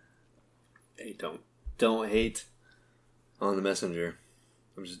 Hey, don't hate on the messenger.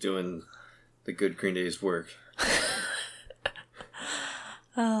 I'm just doing the good Green Day's work.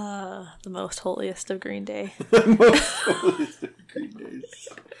 The most holiest of Green Day. The most holiest of Green Days.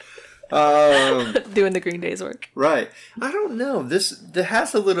 Doing the Green Day's work. Right. I don't know. This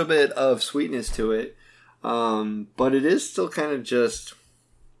has a little bit of sweetness to it, but it is still kind of just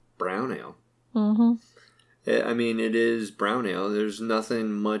brown ale. Mm-hmm. I mean, it is brown ale. There's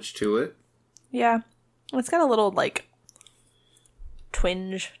nothing much to it. Yeah. It's got a little, like,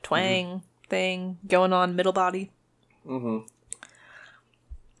 twang thing going on middle body. Mm-hmm.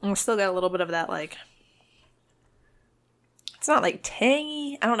 And it's still got a little bit of that, like... It's not, like,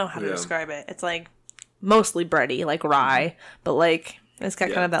 tangy. I don't know how to describe it. It's, like, mostly bready, like rye. But, like, it's got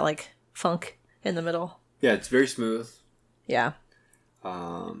kind of that, like, funk in the middle. Yeah, it's very smooth. Yeah.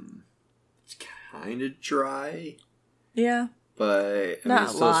 It's kind of dry. Yeah. But Not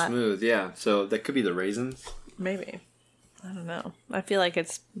it's a still lot. smooth. Yeah, so that could be the raisins. Maybe. I don't know. I feel like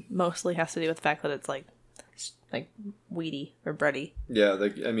it's mostly has to do with the fact that it's, like weedy or bready. Yeah,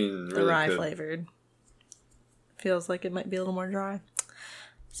 really the rye could. flavored. Feels like it might be a little more dry.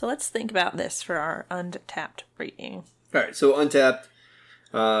 So let's think about this for our untapped rating. All right, so Untapped,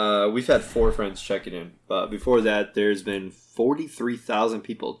 we've had 4 friends check it in. But before that, there's been 43,000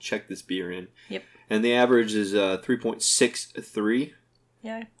 people check this beer in. Yep. And the average is 3.63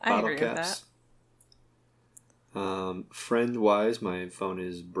 Yeah, I bottle agree caps. with that. Friend-wise, my phone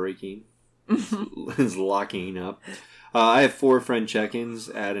is breaking. It's locking up. I have 4 friend check-ins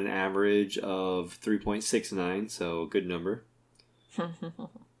at an average of 3.69, so good number.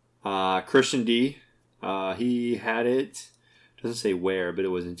 Christian D, he had it, doesn't say where, but it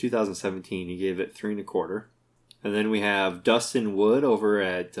was in 2017. He gave it 3 1/4. And then we have Dustin Wood over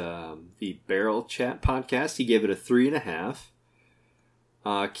at the Barrel Chat podcast. He gave it a 3.5.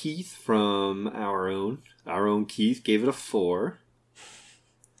 Keith from our own Keith gave it a 4.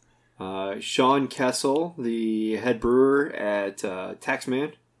 Sean Kessel, the head brewer at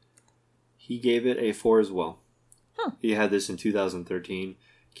Taxman, he gave it a 4 as well. Huh. He had this in 2013.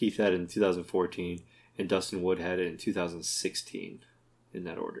 Keith had it in 2014. And Dustin Wood had it in 2016 in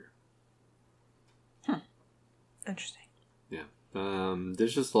that order. Interesting. Yeah.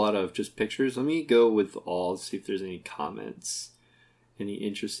 There's just a lot of just pictures. Let me go with all, see if there's any comments. Any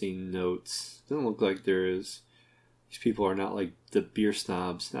interesting notes. Doesn't look like there is. These people are not like the beer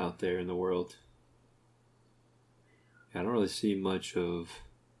snobs out there in the world. I don't really see much of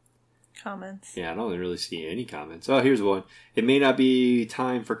comments. Yeah, I don't really see any comments. Oh, here's one. It may not be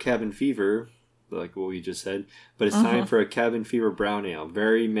time for cabin fever, like what we just said, but it's time for a cabin fever brown ale.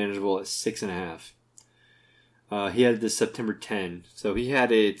 Very manageable at 6.5. He had this September 10, so he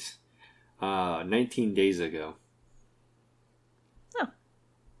had it 19 days ago. Oh.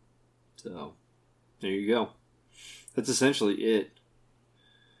 So, there you go. That's essentially it.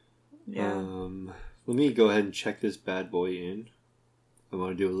 Yeah. Let me go ahead and check this bad boy in. I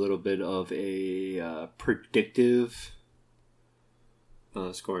want to do a little bit of a predictive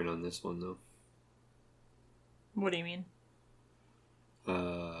scoring on this one, though. What do you mean?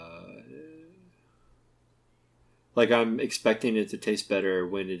 Like I'm expecting it to taste better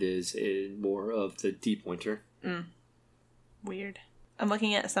when it is in more of the deep winter. Weird. I'm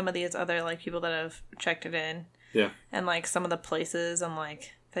looking at some of these other like people that have checked it in. Yeah. And like some of the places and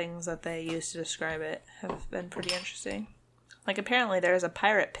like things that they use to describe it have been pretty interesting. Like apparently there's a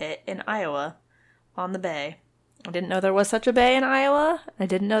pirate pit in Iowa on the bay. I didn't know there was such a bay in Iowa. I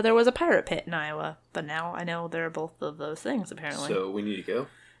didn't know there was a pirate pit in Iowa. But now I know there are both of those things apparently. So we need to go?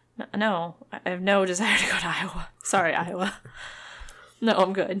 No, I have no desire to go to Iowa. Sorry, Iowa. No,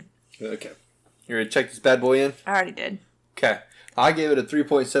 I'm good. Okay. You're going to check this bad boy in? I already did. Okay. I gave it a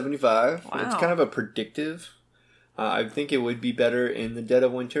 3.75. Wow. It's kind of a predictive. I think it would be better in the dead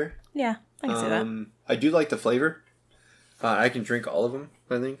of winter. Yeah, I can see that. I do like the flavor. I can drink all of them,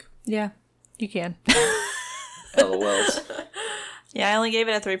 I think. Yeah, you can. LOLs. Yeah, I only gave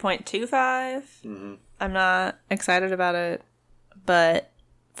it a 3.25. Mm-hmm. I'm not excited about it, but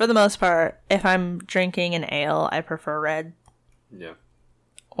for the most part, if I'm drinking an ale, I prefer red. Yeah.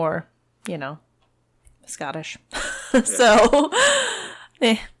 Or, Scottish. So,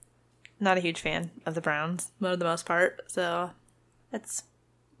 not a huge fan of the browns, for the most part. So, it's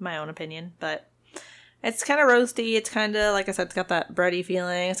my own opinion, but it's kind of roasty. It's kind of, like I said, it's got that bready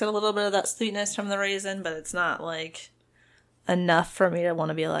feeling. It's got a little bit of that sweetness from the raisin, but it's not, like, enough for me to want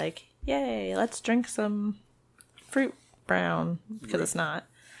to be like, yay, let's drink some fruit brown, because it's not.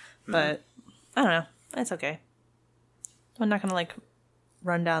 But, I don't know. It's okay. I'm not going to, like,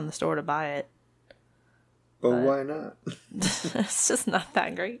 run down the store to buy it. But why not? It's just not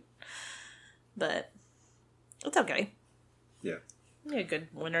that great. But it's okay. Yeah. Be a good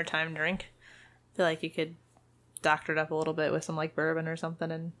wintertime drink. I feel like you could doctor it up a little bit with some like bourbon or something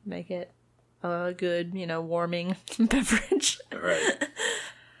and make it a good, warming beverage. All right.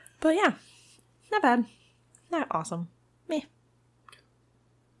 But yeah, not bad. Not awesome. Meh.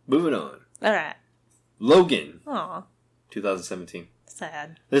 Moving on. All right. Logan. Aw. 2017.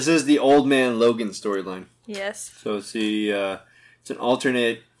 Sad. This is the Old Man Logan storyline. Yes. So it's it's an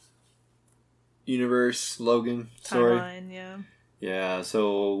alternate universe Logan story. Timeline, yeah. Yeah,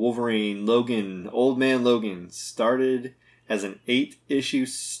 so Wolverine Logan, Old Man Logan, started as an 8-issue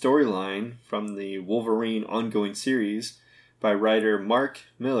storyline from the Wolverine ongoing series by writer Mark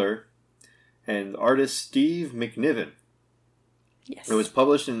Miller and artist Steve McNiven. Yes. It was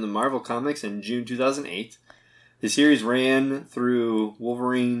published in the Marvel Comics in June 2008. The series ran through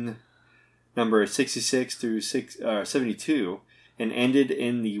Wolverine number 66 through 72 and ended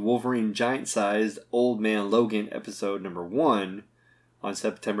in the Wolverine giant-sized Old Man Logan episode number 1 on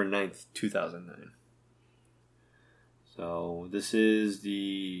September 9th, 2009. So this is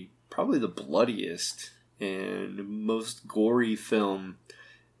probably the bloodiest and most gory film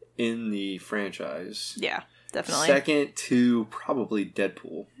in the franchise. Yeah, definitely. Second to probably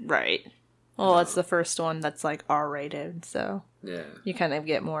Deadpool. Right. Well, it's the first one that's like R-rated, so yeah, you kind of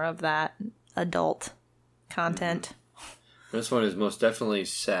get more of that adult content. Mm-hmm. This one is most definitely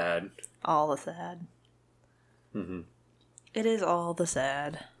sad. All the sad. Mm-hmm. It is all the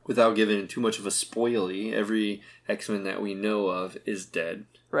sad. Without giving too much of a spoilie, every X-Men that we know of is dead.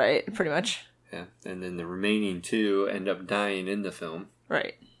 Right, pretty much. Yeah, and then the remaining 2 end up dying in the film.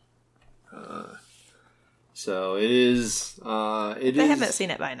 Right. So it is. They haven't seen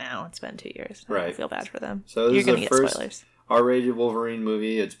it by now. It's been 2 years. I Right. feel bad for them. So this You're is going the to get first spoilers. R-rated Wolverine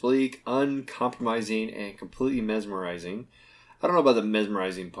movie. It's bleak, uncompromising, and completely mesmerizing. I don't know about the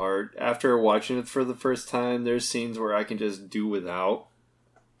mesmerizing part. After watching it for the first time, there's scenes where I can just do without.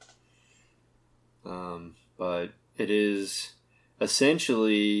 But it is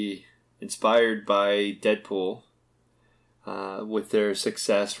essentially inspired by Deadpool, with their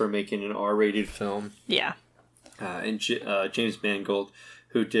success for making an R-rated film. Yeah. And James Mangold,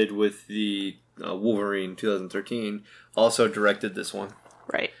 who did with the Wolverine 2013, also directed this one.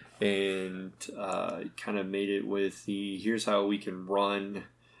 Right. And kind of made it with here's how we can run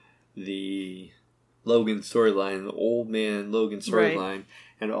the Logan storyline, the old man Logan storyline, right.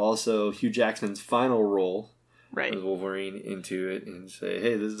 And also Hugh Jackman's final role, right, as Wolverine, into it, and say,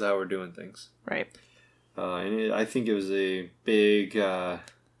 hey, this is how we're doing things. Right. And I think it was a big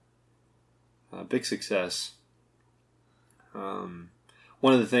success. One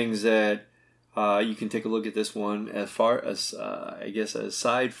of the things that you can take a look at this one, as far as I guess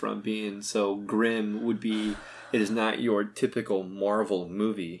aside from being so grim, would be it is not your typical Marvel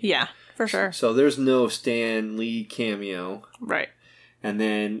movie. Yeah, for sure. So there's no Stan Lee cameo. Right. And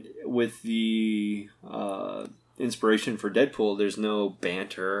then with the inspiration for Deadpool, there's no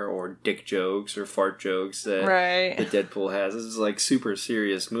banter or dick jokes or fart jokes that Deadpool has. This is like super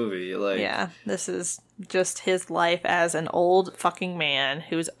serious movie. Like, yeah, this is just his life as an old fucking man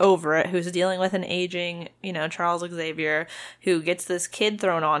who's over it, who's dealing with an aging, Charles Xavier, who gets this kid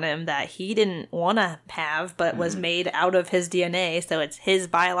thrown on him that he didn't want to have, but was made out of his DNA, so it's his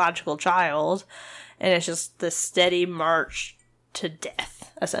biological child, and it's just this steady march to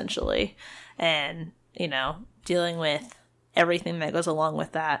death, essentially, and, dealing with everything that goes along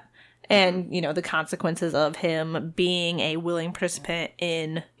with that. And, the consequences of him being a willing participant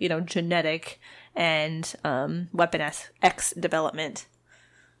in, genetic and Weapon X development,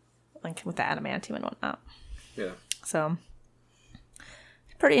 like with the adamantium and whatnot. Yeah. So,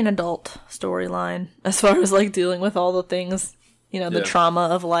 pretty an adult storyline as far as, like, dealing with all the things, the trauma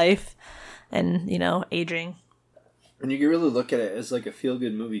of life and, aging. And you can really look at it as, like, a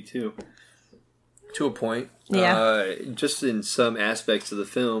feel-good movie, too. To a point. Yeah. Just in some aspects of the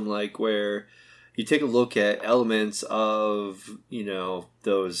film, like where you take a look at elements of,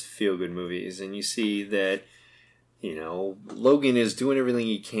 those feel-good movies, and you see that, Logan is doing everything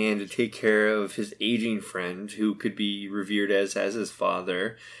he can to take care of his aging friend, who could be revered as his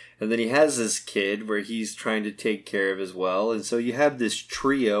father. And then he has this kid where he's trying to take care of as well. And so you have this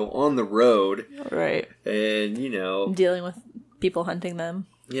trio on the road. Right. And, dealing with people hunting them.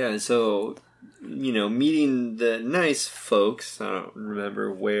 Yeah, and so, meeting the nice folks. I don't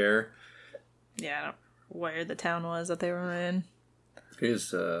remember where. Yeah, I don't know where the town was that they were in. It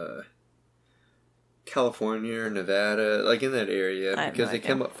was California or Nevada, like in that area, because they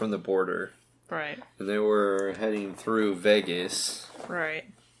came up from the border. Right. And they were heading through Vegas. Right.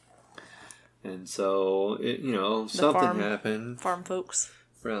 And so, something happened. Farm folks.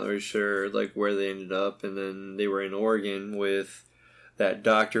 We're not really sure, like, where they ended up. And then they were in Oregon with that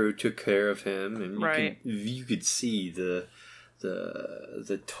doctor who took care of him. And you could see the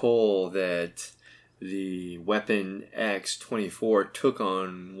toll that the Weapon X-24 took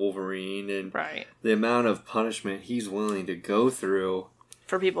on Wolverine. And the amount of punishment he's willing to go through.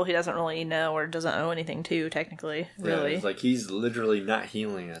 For people he doesn't really know or doesn't owe anything to, technically. Really. Yeah, it's like he's literally not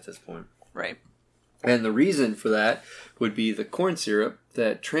healing at this point. Right. And the reason for that would be the corn syrup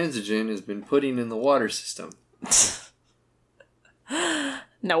that Transigen has been putting in the water system.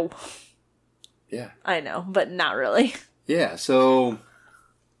 No. Yeah. I know, but not really. Yeah, so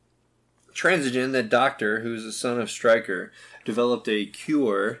Transigen, that doctor who's the son of Stryker, developed a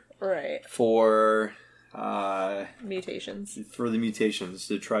cure for mutations. For the mutations,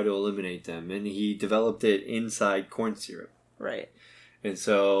 to try to eliminate them. And he developed it inside corn syrup. Right. And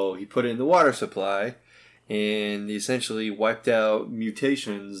so he put it in the water supply, and he essentially wiped out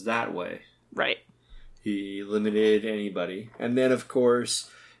mutations that way. Right. He limited anybody. And then, of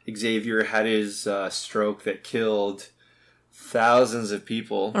course, Xavier had his stroke that killed thousands of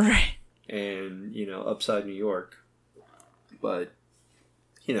people. Right. And, upside New York. But,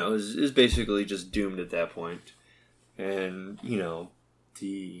 it was basically just doomed at that point. And,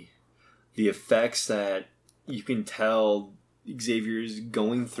 the effects that you can tell Xavier's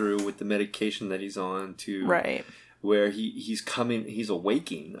going through with the medication that he's on, to where he's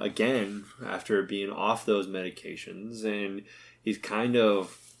awaking again after being off those medications, and he's kind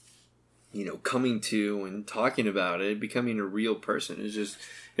of coming to and talking about it, becoming a real person.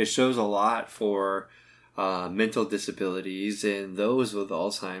 It shows a lot for mental disabilities and those with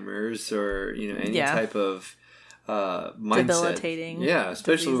Alzheimer's or any type of mindset. Debilitating. Yeah,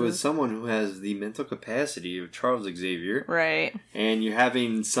 especially with diseases. someone who has the mental capacity of Charles Xavier. Right. And you're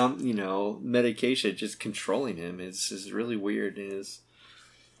having some, medication just controlling him. It's just really weird. And it's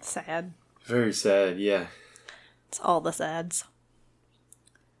Sad. very sad, yeah. It's all the sads.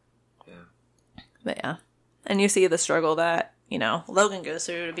 Yeah. But yeah. And you see the struggle that, Logan goes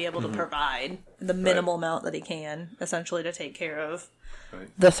through to be able to provide the minimal amount that he can, essentially, to take care of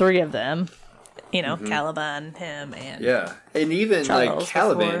the three of them. Caliban, him, and yeah. And even, Charles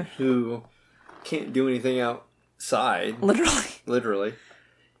Caliban, before. who can't do anything outside. Literally.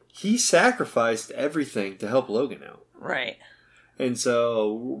 He sacrificed everything to help Logan out. Right. And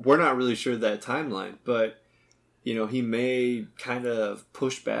so we're not really sure that timeline, but he may kind of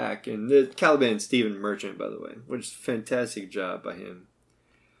push back. And the Caliban Stephen Merchant, by the way, which is a fantastic job by him.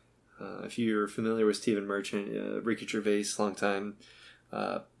 If you're familiar with Stephen Merchant, Ricky Gervais, longtime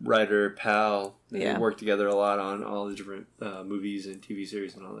writer, pal. Yeah. They work together a lot on all the different movies and TV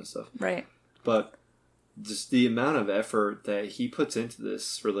series and all that stuff. Right. But just the amount of effort that he puts into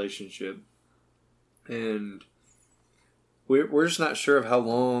this relationship, and we're just not sure of how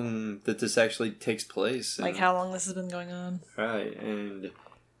long that this actually takes place. Like how long this has been going on. Right. And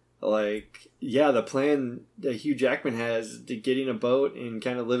the plan that Hugh Jackman has to getting a boat and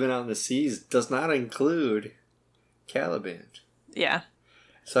kind of living out in the seas does not include Caliban. Yeah.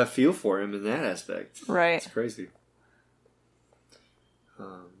 So I feel for him in that aspect. Right. It's crazy.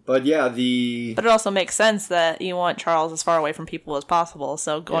 But yeah, But it also makes sense that you want Charles as far away from people as possible.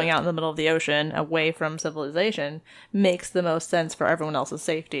 So going out in the middle of the ocean, away from civilization, makes the most sense for everyone else's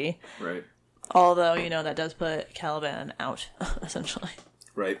safety. Right. Although, that does put Caliban out, essentially.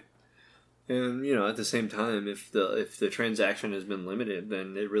 Right. And, at the same time, if the transaction has been limited,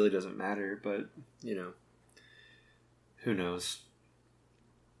 then it really doesn't matter. But, who knows?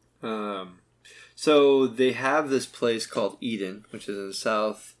 So they have this place called Eden, which is in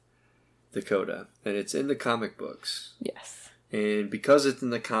South Dakota, and it's in the comic books. Yes. And because it's in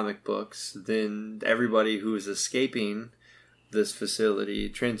the comic books, then everybody who is escaping this facility,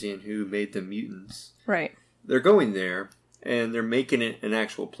 transient who made them mutants, Right. they're going there, and they're making it an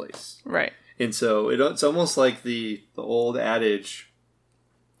actual place. Right. And so it's almost like the old adage.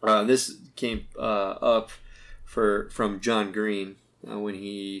 This came up from John Green when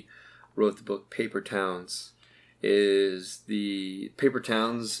he wrote the book Paper Towns. Is the Paper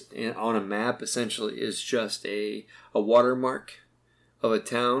Towns on a map essentially is just a watermark of a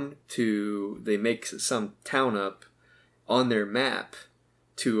town. They make some town up on their map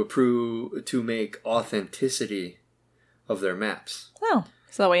to make authenticity of their maps. Oh,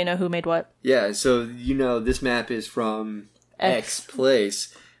 so that way you know who made what. Yeah, so this map is from X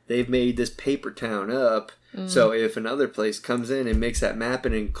place. They've made this paper town up. So if another place comes in and makes that map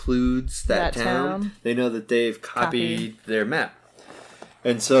and includes that town, they know that they've copied their map.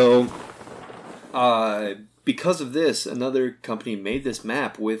 And so because of this, another company made this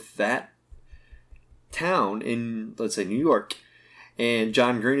map with that town in, let's say, New York. And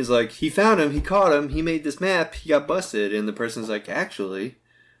John Green is like, he found him, he caught him, he made this map, he got busted. And the person's like, actually,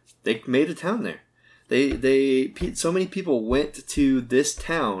 they made a town there. So many people went to this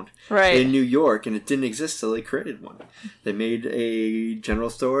town in New York, and it didn't exist, so they created one. They made a general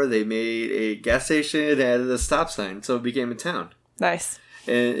store, they made a gas station, added a stop sign, so it became a town. Nice.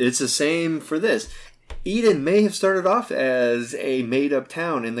 And it's the same for this. Eden may have started off as a made-up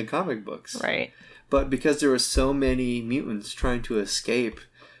town in the comic books. Right. But because there were so many mutants trying to escape,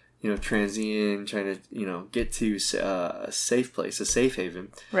 transient, trying to, get to a safe place, a safe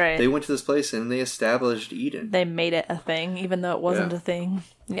haven. Right. They went to this place and they established Eden. They made it a thing, even though it wasn't a thing.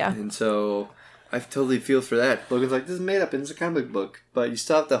 Yeah. And so I totally feel for that. Logan's like, this is made up and it's a comic book. But you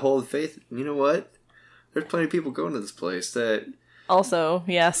still have to hold faith. And you know what? There's plenty of people going to this place that... Also,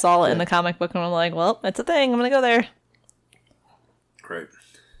 saw it in the comic book and I'm like, well, it's a thing. I'm going to go there. Right.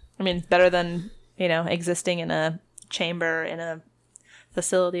 I mean, better than, existing in a chamber in a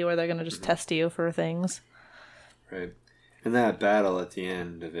facility where they're going to just test you for things. Right. And that battle at the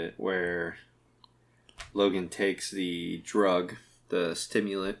end of it where Logan takes the drug, the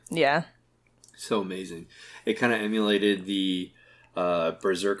stimulant. Yeah. So amazing. It kind of emulated the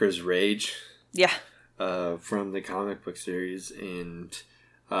Berserker's Rage. Yeah. From the comic book series. And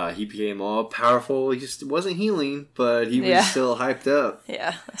he became all powerful. He just wasn't healing, but he was still hyped up.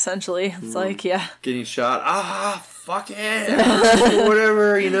 Yeah, essentially. It's like, getting shot. Fuck it!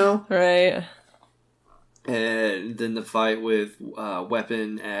 Whatever, Right. And then the fight with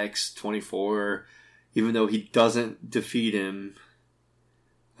Weapon X-24, even though he doesn't defeat him,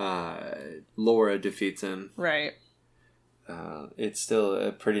 Laura defeats him. Right. It's still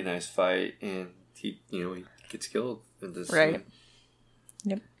a pretty nice fight, and he gets killed in this Right. scene.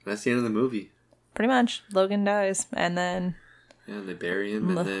 Yep. That's the end of the movie. Pretty much. Logan dies, and then Yeah, and they bury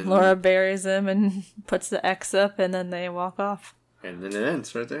him, and then Laura buries him and puts the X up, and then they walk off. And then it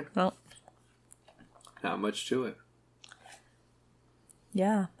ends right there. Well, not much to it.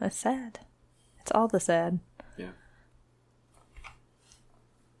 Yeah, that's sad. It's all the sad. Yeah.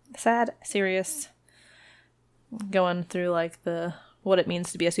 Sad, serious. Going through like what it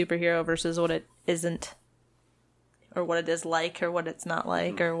means to be a superhero versus what it isn't. Or what it is like, or what it's not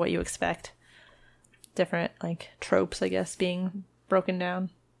like, or what you expect. Different, like, tropes, I guess, being broken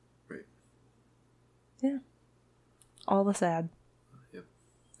down. Right. Yeah. All the sad. Yep.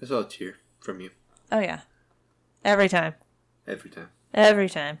 I saw a tear from you. Oh, yeah. Every time. Every time. Every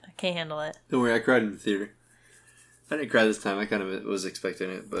time. I can't handle it. Don't worry, I cried in the theater. I didn't cry this time. I kind of was expecting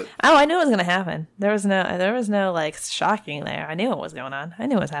it, but... Oh, I knew it was going to happen. There was no, like, shocking there. I knew what was going on. I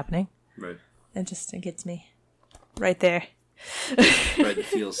knew what was happening. Right. It gets me. Right there. Right in the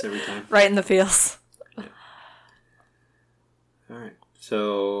feels every time. Right in the feels. Yeah. All right.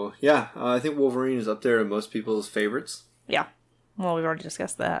 So, yeah, I think Wolverine is up there in most people's favorites. Yeah. Well, we've already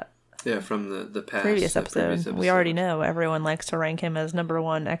discussed that. Yeah, from the past. Previous episode. We already know everyone likes to rank him as number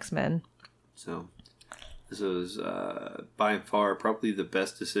 1 X-Men. So, this was by far probably the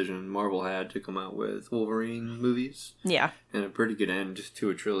best decision Marvel had to come out with Wolverine movies. Yeah. And a pretty good end to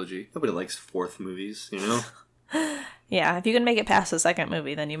a trilogy. Nobody likes 4th movies, you know? Yeah, if you can make it past the 2nd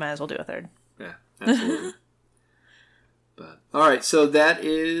movie, then you might as well do a 3rd. Yeah, absolutely. But all right, so that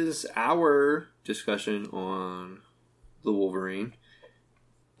is our discussion on the Wolverine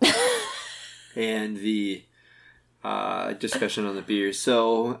and the discussion on the beers.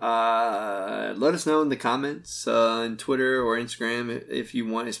 So let us know in the comments on Twitter or Instagram if you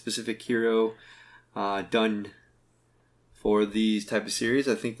want a specific hero done for these type of series.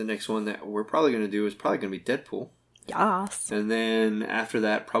 I think the next one that we're probably going to do is probably going to be Deadpool. Yes. And then after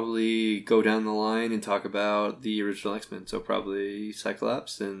that, probably go down the line and talk about the original X-Men. So probably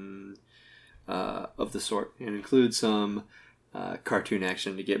Cyclops and of the sort. And include some cartoon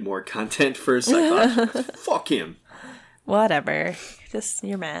action to get more content for Cyclops. Fuck him. Whatever.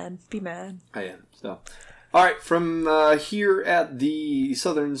 You're mad. Be mad. I am. So, all right. From here at the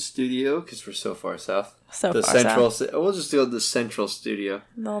Southern Studio, because we're so far south. So far south. We'll just go to the Central Studio.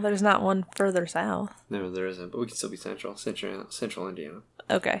 No, there's not one further south. No, there isn't. But we can still be Central Indiana.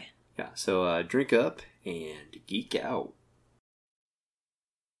 Okay. Yeah. So drink up and geek out.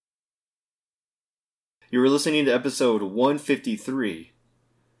 You were listening to episode 153.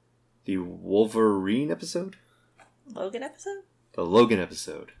 The Wolverine episode? Logan episode? The Logan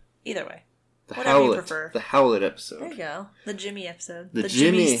episode. Either way. The Whatever Howlett, you prefer. The Howlett episode. There you go. The Jimmy episode. The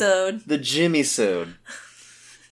Jimmy-sode. The Jimmy-sode.